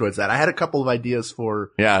moving towards that. I had a couple of ideas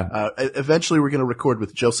for, eventually we're going to record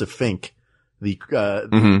with Joseph Fink,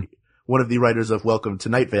 one of the writers of Welcome to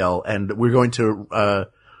Night Vale, and we're going to,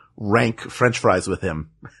 rank French fries with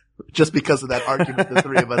him just because of that argument the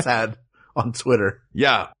three of us had on Twitter.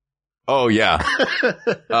 Yeah. Oh, yeah.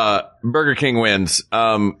 Burger King wins.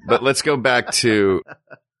 But let's go back to,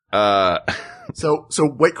 So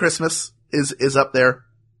White Christmas is up there.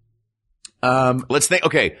 Let's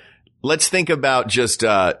think about just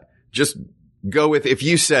go with, if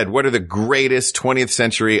you said, what are the greatest 20th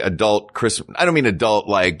century adult Christmas, I don't mean adult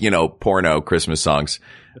like, porno Christmas songs.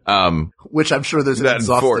 Which I'm sure there's an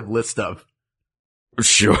exhaustive list of.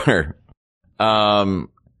 Sure.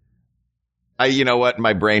 You know what?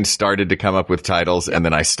 My brain started to come up with titles and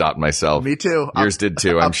then I stopped myself. Me too. Yours did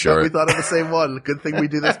too, I'm sure. We thought of the same one. Good thing we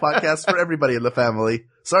do this podcast for everybody in the family.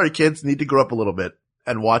 Sorry, kids, need to grow up a little bit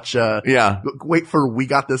and watch, wait for We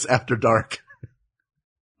Got This After Dark.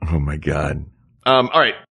 Oh my God. All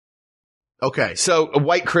right. Okay. So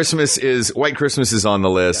White Christmas is on the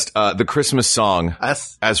list. Yes. The Christmas song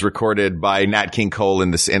as recorded by Nat King Cole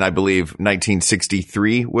in I believe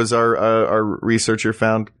 1963 was our researcher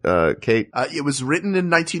found, Kate. It was written in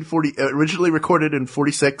 1940, originally recorded in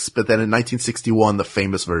 46, but then in 1961 the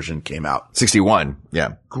famous version came out. 61.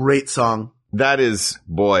 Yeah. Great song. That is,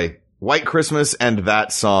 White Christmas and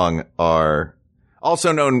that song are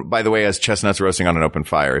also known, by the way, as Chestnuts Roasting on an Open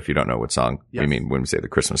Fire, if you don't know what song we mean when we say the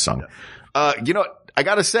Christmas song. Yes. I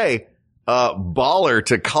gotta say, baller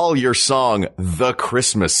to call your song the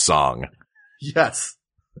Christmas song. Yes.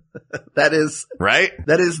 That is right.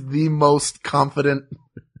 That is the most confident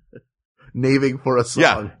naming for a song.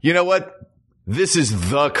 Yeah. You know what? This is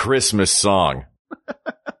the Christmas song.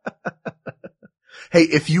 Hey,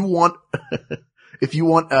 if you want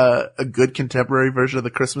a good contemporary version of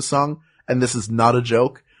the Christmas song, and this is not a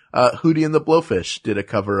joke, Hootie and the Blowfish did a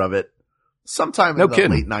cover of it sometime in the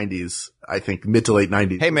late 90s, I think, mid to late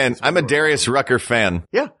 90s. Hey man, I'm a Darius Rucker fan.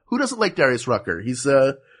 Yeah, who doesn't like Darius Rucker? He's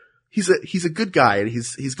a good guy, and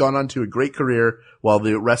he's gone on to a great career while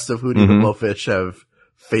the rest of Hootie and the Blowfish have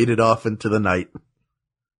faded off into the night.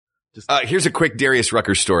 Here's a quick Darius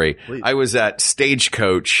Rucker story. Please. I was at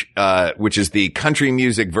Stagecoach, which is the country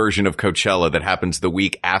music version of Coachella that happens the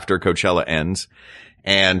week after Coachella ends.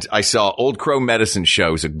 And I saw Old Crow Medicine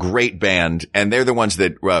Show. It's a great band, and they're the ones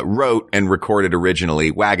that wrote and recorded originally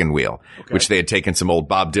Wagon Wheel, which they had taken some old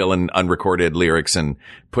Bob Dylan unrecorded lyrics and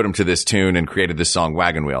put them to this tune and created this song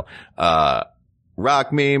Wagon Wheel.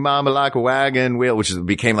 Rock Me Mama Like a Wagon Wheel, which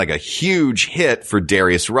became like a huge hit for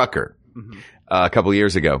Darius Rucker a couple of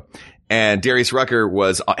years ago. And Darius Rucker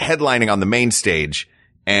was headlining on the main stage,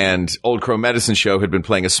 and Old Crow Medicine Show had been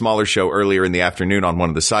playing a smaller show earlier in the afternoon on one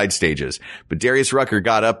of the side stages. But Darius Rucker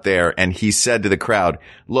got up there and he said to the crowd,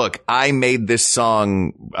 look, I made this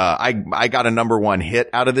song, I got a number one hit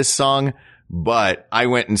out of this song, but I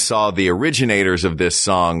went and saw the originators of this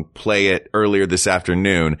song play it earlier this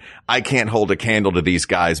afternoon. I can't hold a candle to these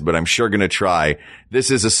guys, but I'm sure gonna try.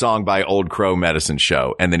 This is a song by Old Crow Medicine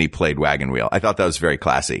Show. And then he played Wagon Wheel. I thought that was very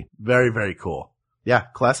classy. Very, very cool. Yeah,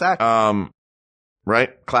 class act.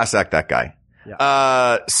 Right? Class act, that guy.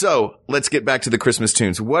 Yeah. So let's get back to the Christmas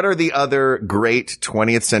tunes. What are the other great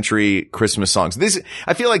 20th century Christmas songs?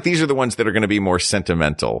 I feel like these are the ones that are going to be more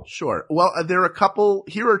sentimental. Sure. Well, there are a couple.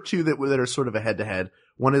 Here are two that are sort of a head to head.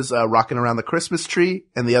 One is Rockin' Around the Christmas Tree,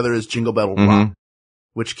 and the other is Jingle Bell Rock,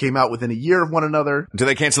 which came out within a year of one another. Do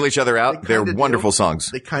they cancel each other out? They're wonderful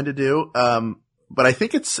songs. They kind of do. But I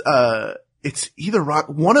think it's either rock.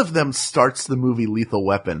 One of them starts the movie Lethal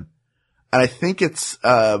Weapon. And I think it's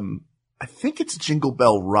Jingle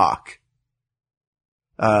Bell Rock.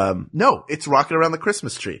 No, it's Rockin' Around the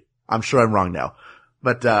Christmas Tree. I'm sure I'm wrong now.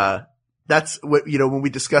 But, that's what, when we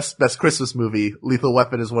discussed Best Christmas Movie, Lethal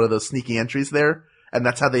Weapon is one of those sneaky entries there. And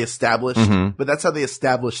that's how they established, but that's how they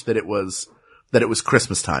established that it was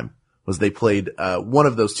Christmas time, was they played, one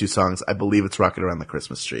of those two songs. I believe it's Rockin' Around the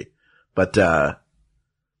Christmas Tree. But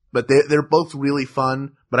they're both really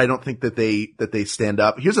fun, but I don't think that they stand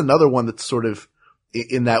up. Here's another one that's sort of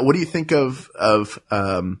in that. What do you think of,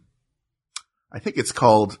 I think it's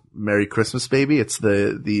called Merry Christmas Baby. It's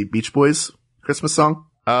the Beach Boys Christmas song.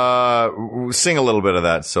 Sing a little bit of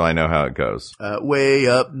that so I know how it goes. Way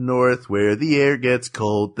up north where the air gets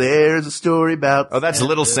cold, there's a story about. Oh, that's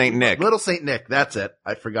Little Saint Nick. Little Saint Nick. That's it.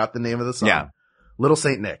 I forgot the name of the song. Yeah. Little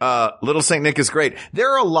Saint Nick. Little Saint Nick is great.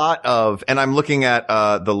 There are a lot of, and I'm looking at,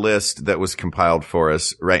 the list that was compiled for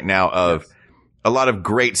us right now of a lot of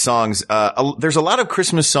great songs. There's a lot of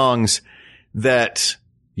Christmas songs that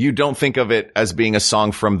you don't think of it as being a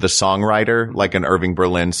song from the songwriter, like an Irving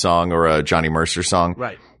Berlin song or a Johnny Mercer song.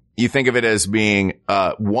 Right. You think of it as being,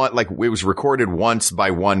 like it was recorded once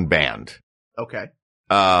by one band. Okay.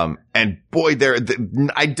 And boy,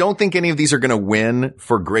 I don't think any of these are going to win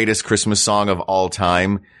for greatest Christmas song of all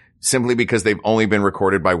time, simply because they've only been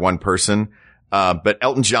recorded by one person. But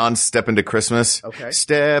Elton John's Step Into Christmas. Okay.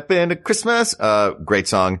 Step Into Christmas. Great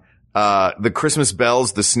song. The Christmas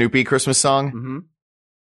Bells, the Snoopy Christmas song.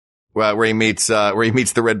 Where he meets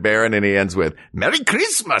the Red Baron and he ends with, Merry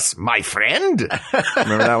Christmas, my friend.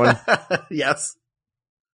 Remember that one? Yes.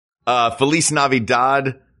 Feliz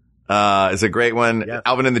Navidad. Is a great one. Yes.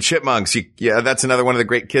 Alvin and the Chipmunks. Yeah, that's another one of the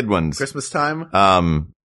great kid ones. Christmas Time.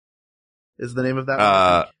 Is the name of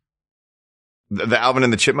that one? The Alvin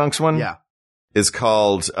and the Chipmunks one? Yeah. Is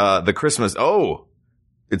called, the Christmas. Oh,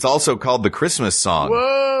 it's also called the Christmas song.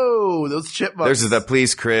 Whoa, those chipmunks. There's the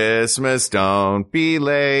Please Christmas, Don't Be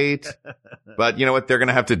Late. But you know what? They're going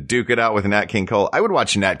to have to duke it out with Nat King Cole. I would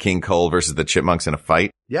watch Nat King Cole versus the Chipmunks in a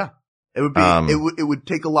fight. Yeah. It would be, it would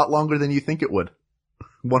take a lot longer than you think it would.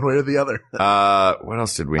 One way or the other. What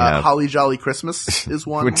else did we have? Holly Jolly Christmas is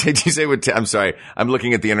one. Did you say I'm sorry. I'm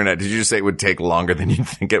looking at the internet. Did you just say it would take longer than you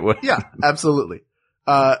think it would? Yeah, absolutely.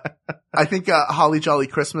 I think, Holly Jolly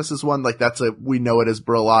Christmas is one, like we know it as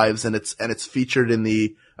Burl Ives, and it's featured in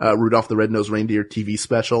the, Rudolph the Red-Nosed Reindeer TV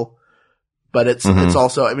special. But it's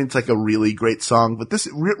also, I mean, it's like a really great song, but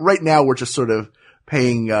right now we're just sort of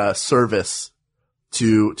paying, service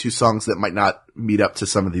to songs that might not meet up to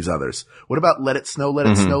some of these others. What about Let It Snow, Let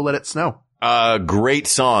It Snow, Let It Snow? Great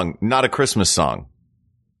song. Not a Christmas song.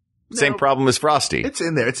 No, same problem as Frosty. It's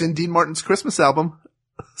in there. It's in Dean Martin's Christmas album.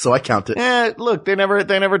 So I count it. Look, they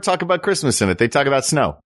never talk about Christmas in it. They talk about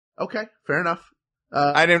snow. Okay, fair enough.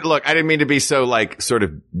 I didn't mean to be so sort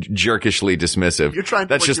of jerkishly dismissive. You're trying to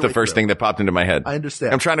That's work just your the way first through. thing that popped into my head. I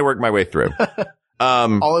understand. I'm trying to work my way through.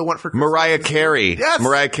 All I Want for Christmas. Mariah Carey. Yes.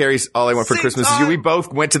 Mariah Carey's All I Want for Same Christmas Is time. You. We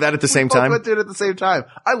both went to that at the same We both time. went to it at the same time.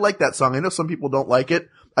 I like that song. I know some people don't like it.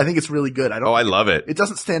 I think it's really good. Oh, I love it. It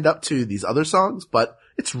doesn't stand up to these other songs, but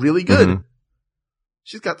it's really good. Mhm.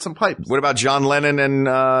 She's got some pipes. What about John Lennon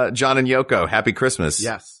and John and Yoko? Happy Christmas.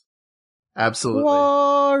 Yes. Absolutely.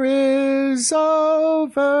 War is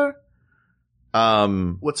over.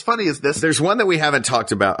 What's funny is There's one that we haven't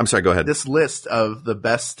talked about. I'm sorry, go ahead. this list of the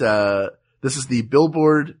best, this is the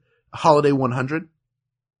Billboard Holiday 100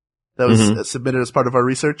 that was submitted as part of our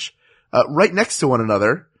research. Right next to one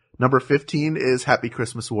another, number 15 is Happy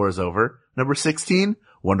Christmas, War is Over. Number 16,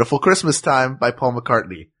 Wonderful Christmas Time by Paul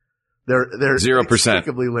McCartney. They're 0%.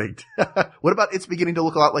 inextricably linked. What about It's Beginning to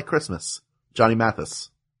Look a Lot Like Christmas? Johnny Mathis.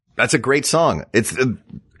 That's a great song.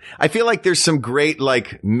 I feel like there's some great,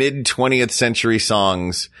 mid 20th century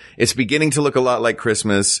songs. It's beginning to look a lot like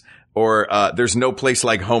Christmas, or, there's no place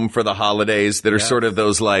like home for the holidays that are sort of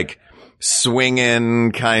those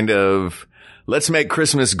swinging kind of, let's make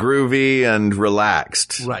Christmas groovy and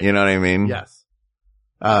relaxed. Right. You know what I mean? Yes.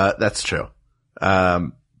 That's true.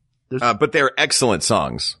 But they're excellent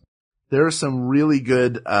songs. There are some really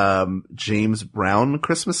good, James Brown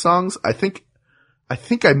Christmas songs. I think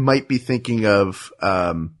I might be thinking of,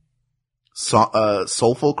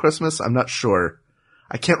 Soulful Christmas. I'm not sure.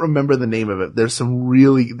 I can't remember the name of it. There's some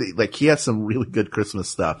really, he has some really good Christmas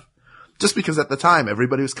stuff. Just because at the time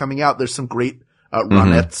everybody was coming out, there's some great,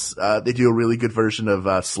 Ronettes. They do a really good version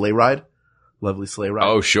of, Sleigh Ride. Lovely Sleigh Ride.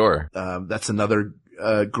 Oh, sure. That's another,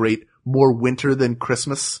 great, more winter than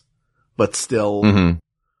Christmas, but still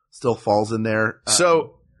falls in there.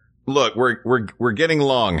 So look, we're getting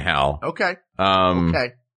long, Hal. Okay.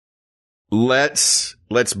 Okay. Let's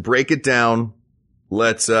break it down.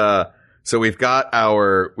 So we've got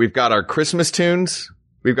our Christmas tunes.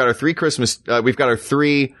 We've got our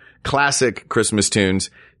three classic Christmas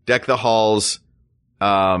tunes: Deck the Halls,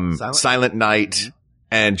 Silent Night,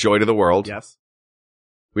 and Joy to the World. Yes.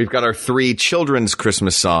 We've got our three children's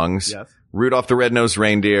Christmas songs: Yes. Rudolph the Red-Nosed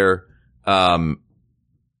Reindeer,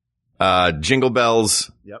 Jingle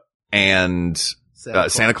Bells, Yep. and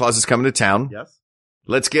Santa Claus is Coming to Town. Yes.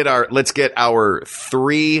 Let's get our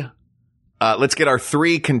three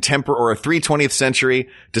contemporary or 20th century,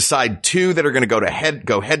 decide two that are going to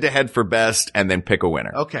go head to head for best, and then pick a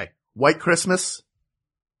winner. Okay. White Christmas,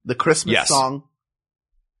 the Christmas song.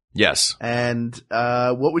 Yes. And,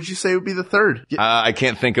 what would you say would be the third? I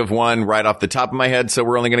can't think of one right off the top of my head, so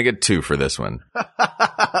we're only going to get two for this one.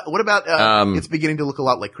 What about, It's Beginning to Look a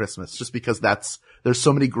Lot Like Christmas, just because there's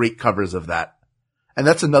so many great covers of that. And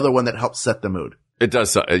that's another one that helps set the mood. It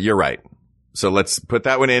does. You're right. So let's put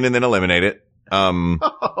that one in and then eliminate it.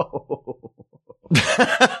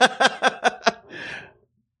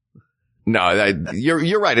 No,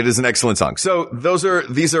 you're right. It is an excellent song. So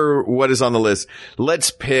these are what is on the list.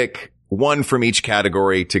 Let's pick one from each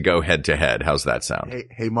category to go head to head. How's that sound?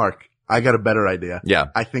 Hey, Mark, I got a better idea. Yeah.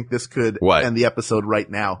 I think this could What? end the episode right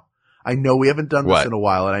now. I know we haven't done this What? in a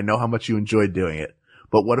while, and I know how much you enjoyed doing it.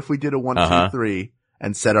 But what if we did a 1, 2, 3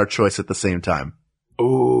 and said our choice at the same time?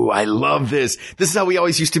 Ooh, I love this. This is how we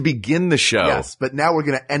always used to begin the show. Yes, but now we're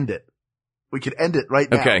going to end it. We could end it right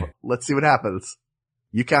now. Okay. Let's see what happens.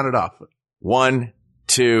 You count it off. 1,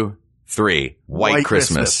 2, 3. White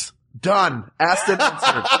Christmas. Done. Asked and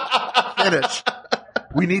answered. Finish.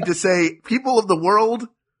 We need to say, people of the world,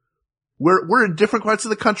 we're in different parts of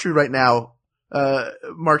the country right now,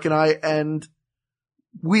 Mark and I, and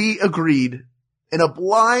we agreed in a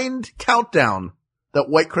blind countdown that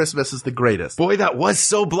White Christmas is the greatest. Boy, that was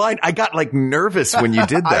so blind. I got nervous when you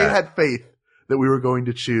did that. I had faith that we were going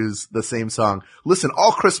to choose the same song. Listen,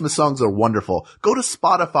 all Christmas songs are wonderful. Go to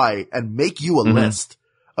Spotify and make you a list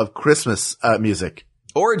of Christmas music.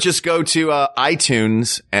 Or just go to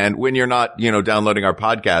iTunes, and when you're not, downloading our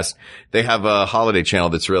podcast, they have a holiday channel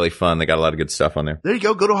that's really fun. They got a lot of good stuff on there. There you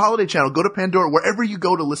go. Go to Holiday Channel. Go to Pandora. Wherever you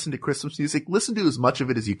go to listen to Christmas music, listen to as much of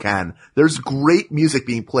it as you can. There's great music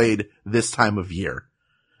being played this time of year.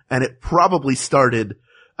 And it probably started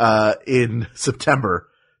in September,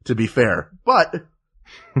 to be fair. But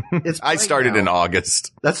it's I started in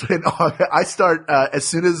August. That's when I start as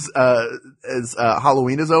soon as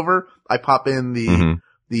Halloween is over. I pop in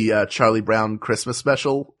the Charlie Brown Christmas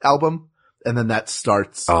special album, and then that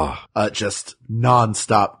starts just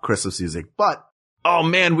nonstop Christmas music. But oh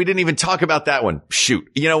man, we didn't even talk about that one. Shoot,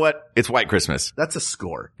 you know what? It's White Christmas. That's a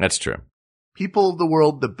score. That's true. People of the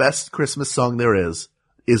world, the best Christmas song there is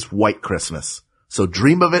White Christmas. So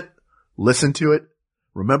dream of it, listen to it,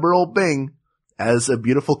 remember Old Bing, as a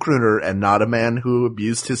beautiful crooner and not a man who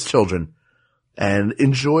abused his children. And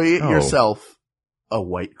enjoy yourself a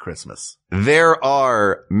white Christmas. There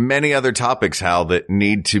are many other topics, Hal, that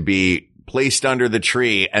need to be placed under the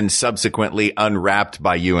tree and subsequently unwrapped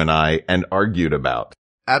by you and I and argued about.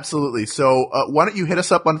 Absolutely. So why don't you hit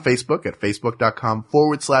us up on Facebook at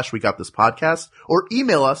facebook.com/We Got This Podcast, or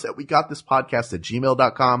email us at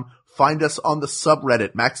wegotThisPodcast@gmail.com. Find us on the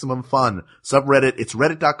subreddit Maximum Fun. Subreddit, it's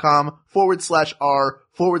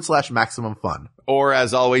reddit.com/r/Maximum Fun. Or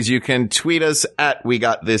as always, you can tweet us at We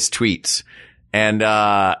Got This Tweets. And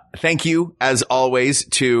thank you, as always,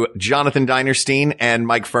 to Jonathan Dinerstein and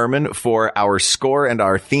Mike Furman for our score and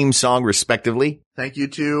our theme song, respectively. Thank you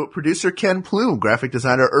to producer Ken Plume, graphic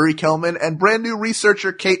designer Uri Kelman, and brand new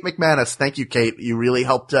researcher Kate McManus. Thank you, Kate. You really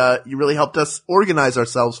helped us organize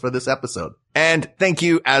ourselves for this episode. And thank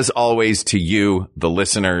you, as always, to you, the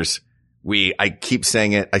listeners. I keep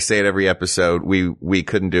saying it. I say it every episode. We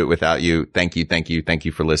couldn't do it without you. Thank you. Thank you. Thank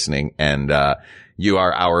you for listening. And, you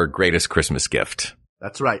are our greatest Christmas gift.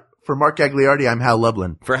 That's right. For Mark Gagliardi, I'm Hal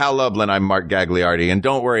Lublin. For Hal Lublin, I'm Mark Gagliardi. And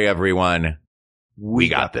don't worry, everyone. We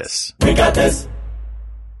got this. We got this.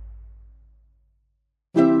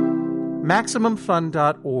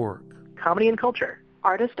 MaximumFun.org. Comedy and culture.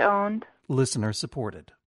 Artist owned. Listener supported.